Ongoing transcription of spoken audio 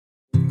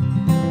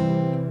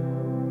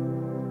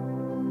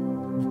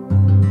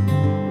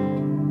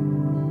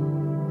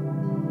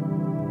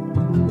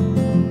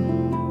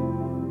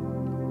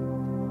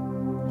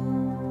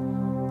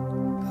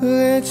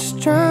Let's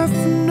drive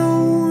for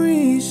no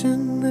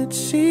reason. Let's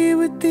see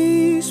with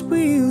these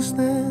wheels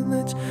then.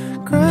 Let's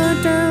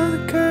grind down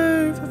the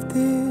curve of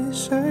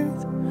this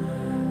earth.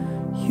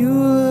 You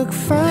look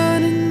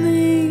fine in the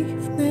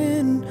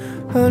evening,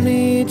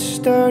 honey, it's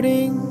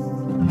starting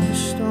to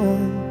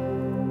storm.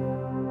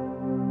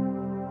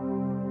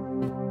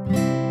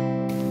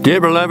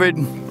 Dear beloved,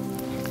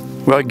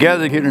 we are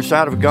gathered here in the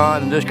sight of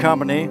God in this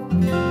company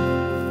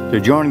to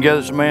join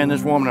together this man and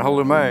this woman in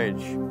holy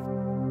marriage.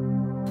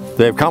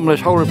 They have come to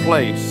this holy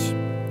place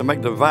to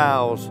make the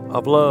vows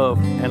of love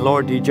and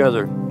loyalty to each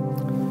other,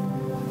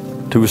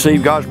 to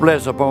receive God's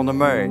blessing upon the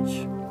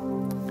marriage.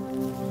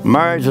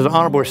 Marriage is an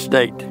honorable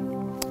estate.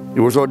 It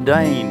was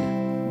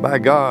ordained by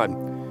God,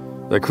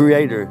 the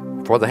Creator,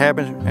 for the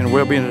happiness and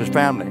well-being of His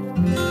family.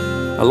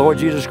 Our Lord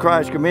Jesus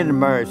Christ commended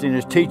marriage in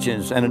His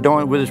teachings and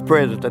adorned it with His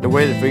presence at the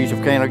wedding feast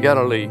of Cana of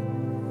Galilee.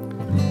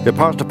 The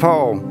Apostle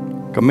Paul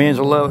commends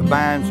the love that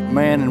binds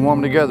man and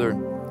woman together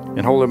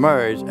in holy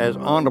marriage as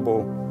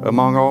honorable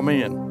among all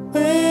men.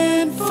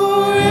 When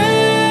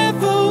forever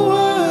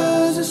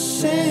was a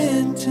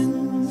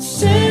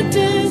sentence to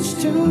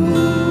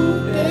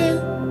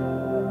death,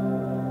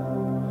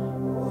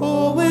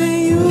 or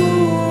when you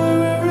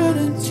were a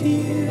running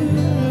tear,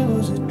 I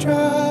was a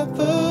drop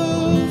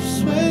of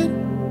sweat,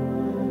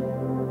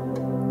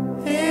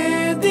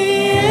 and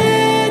the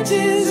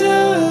edges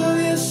of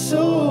your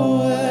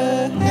soul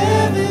I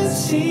haven't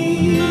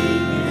seen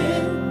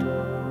yet.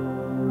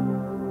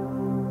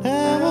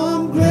 Now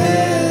I'm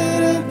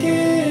glad I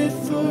get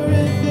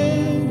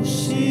forever to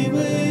see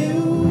where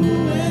you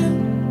went.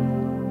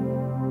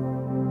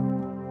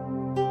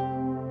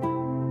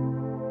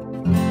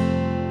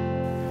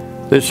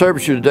 This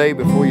service you today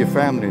before your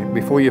family,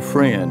 before your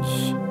friends,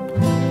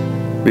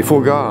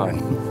 before God,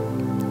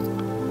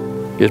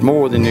 is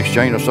more than the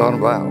exchange of solemn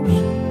vows.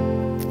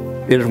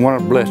 It is one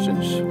of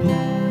blessings.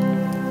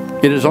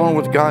 It is only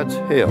with God's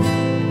help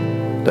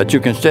that you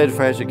can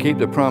steadfastly keep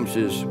the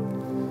promises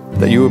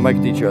that you will make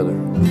to each other.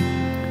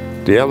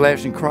 The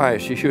everlasting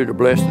Christ, He sure to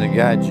bless and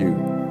guide you.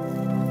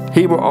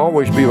 He will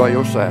always be by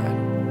your side.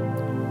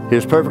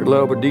 His perfect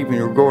love will deepen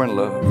your growing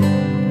love.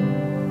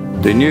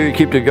 The nearer you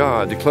keep to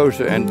God, the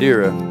closer and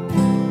dearer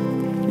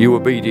you will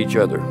be to each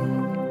other.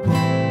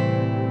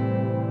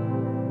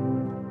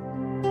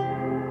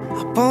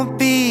 I won't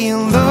be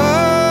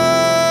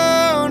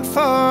alone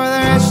for the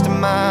rest of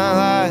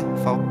my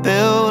life. I'll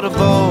build a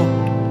boat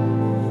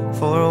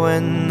for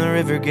when the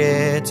river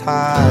gets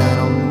high. And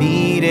I'll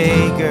meet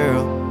a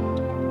girl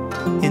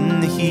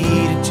in the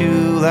heat of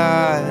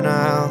July, and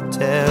I'll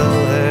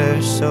tell her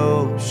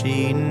so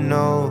she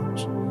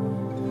knows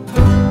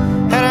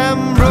that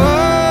I'm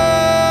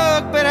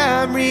broke, but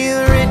I'm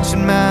real rich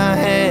in my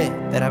head.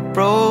 That I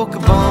broke a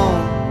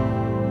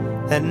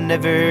bone that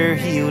never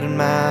healed in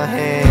my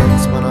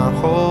hands. When I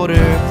hold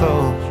her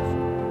close,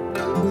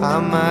 I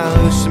might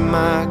loosen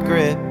my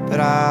grip, but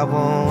I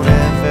won't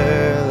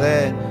ever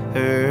let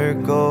her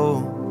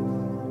go.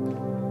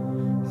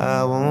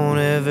 I won't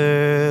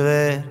ever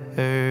let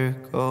her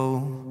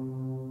go.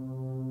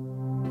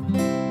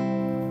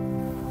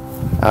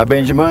 I,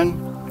 Benjamin,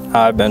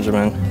 I,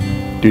 Benjamin,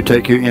 do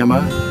take you,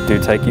 Emma, do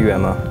take you,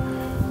 Emma,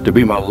 to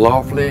be my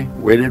lawfully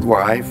wedded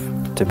wife,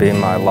 to be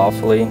my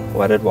lawfully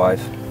wedded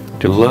wife,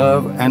 to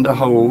love and to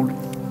hold,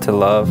 to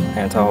love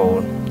and to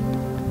hold,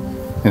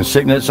 in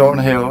sickness or in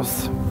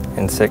health,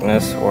 in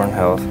sickness or in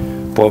health,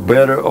 for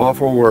better or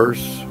for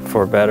worse,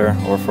 for better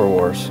or for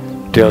worse,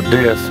 till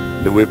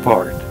death do we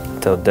part.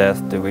 till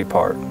death do we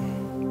part.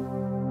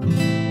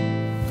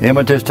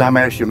 Emma, at this time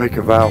I ask you to make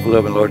a vow of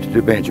love and loyalty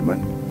to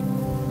Benjamin.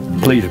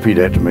 Please repeat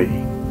after me.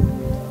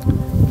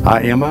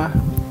 I, Emma,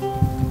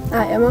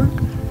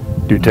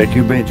 do take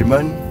you,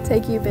 Benjamin,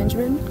 take you,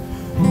 Benjamin,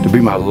 to be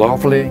my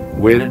lawfully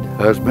wedded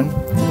husband,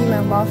 to be my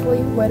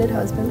lawfully wedded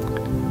husband,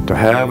 to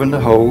have and to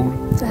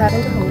hold, to have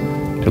and to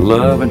hold, to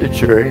love and to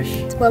cherish,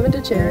 to love and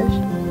to cherish,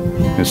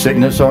 in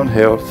sickness or in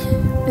health,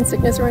 in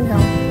sickness or in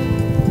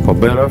health, for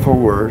better or for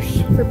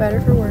worse, for better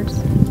or for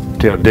worse,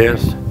 till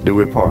death do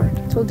we part.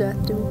 till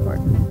death do we part.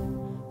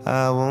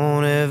 I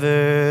won't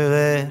ever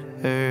let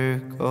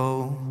her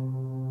go.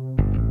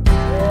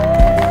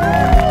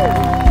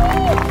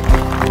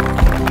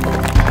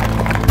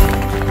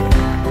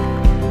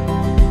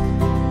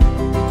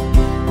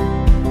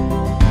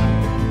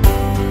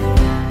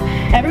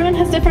 Everyone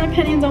has different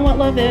opinions on what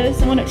love is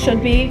and what it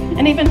should be,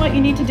 and even what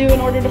you need to do in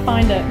order to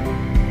find it.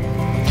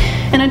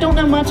 And I don't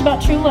know much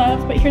about true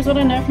love, but here's what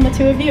I know from the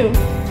two of you.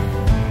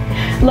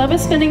 Love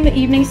is spending the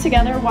evenings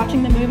together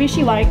watching the movie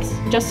she likes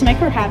just to make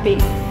her happy.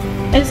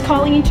 It is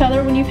calling each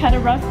other when you've had a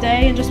rough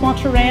day and just want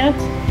to rant,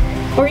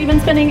 or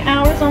even spending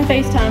hours on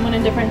FaceTime when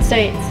in different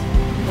states.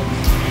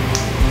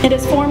 It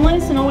is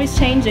formless and always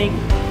changing.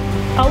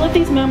 All of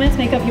these moments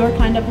make up your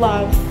kind of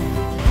love.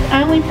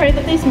 I only pray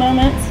that these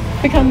moments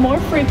become more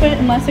frequent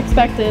and less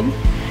expected,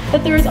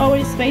 that there is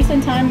always space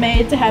and time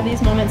made to have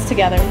these moments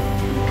together.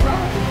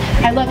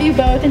 I love you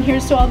both, and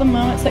here's to all the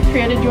moments that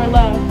created your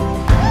love.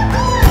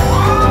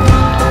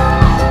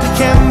 We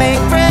can't make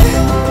bread,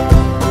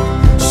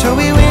 so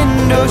we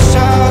window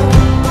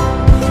shop.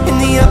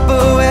 the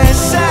Upper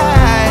West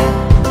Side.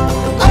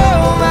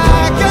 Oh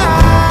my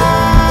God,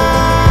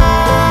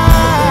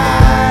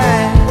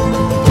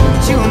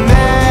 could you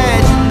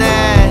imagine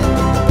that?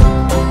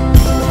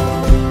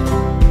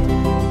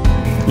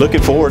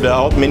 Looking forward to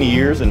all the many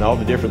years and all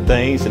the different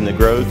things and the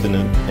growth and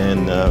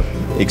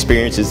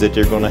experiences that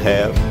they're going to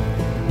have.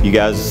 You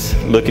guys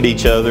look at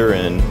each other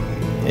and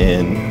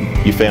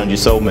you found your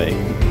soulmate.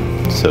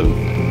 So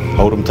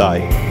hold them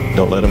tight.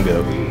 Don't let them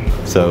go.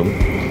 So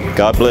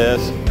God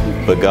bless,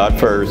 but God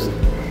first,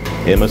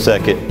 Him a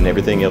second, and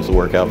everything else will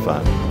work out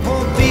fine.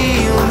 Won't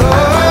be alone for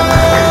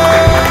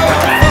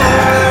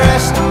the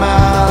rest of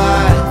my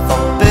life.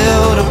 I'll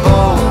build a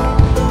boat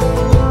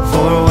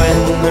for when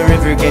the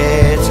river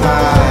gets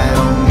high.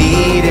 I'll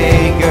meet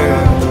a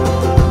girl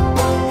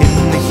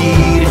in the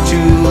heat of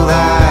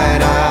July.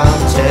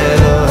 I'll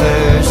tell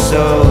her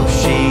so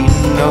she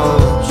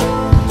knows.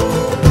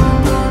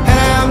 And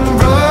I'm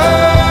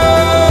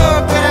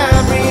broke, but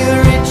I'm real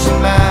rich in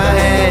my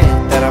head.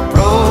 That I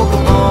broke a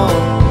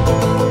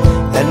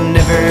bone that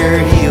never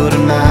healed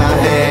in my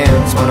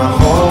hands. When I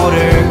hold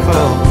her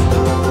close,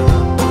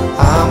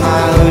 I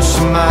might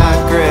loosen my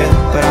grip,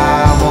 but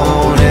I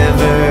won't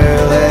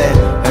ever let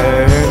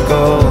her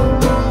go.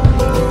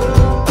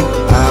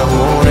 I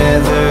won't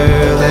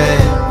ever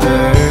let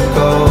her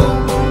go.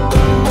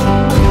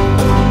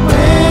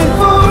 When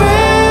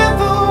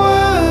forever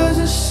was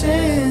a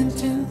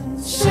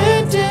sentence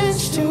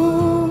to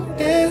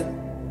death,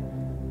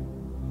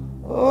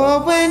 or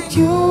when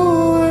you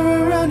were a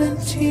running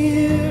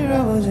tear,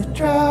 I was a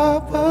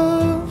drop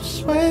of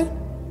sweat,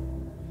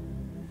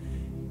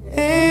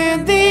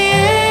 and the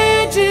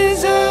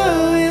edges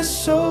of your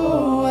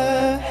soul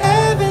I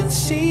haven't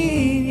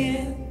seen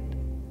yet.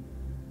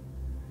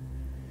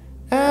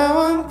 Now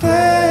I'm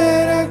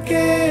glad I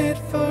get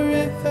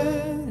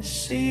forever to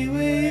see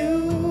where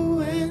you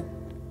went,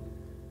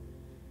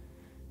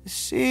 to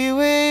see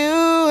where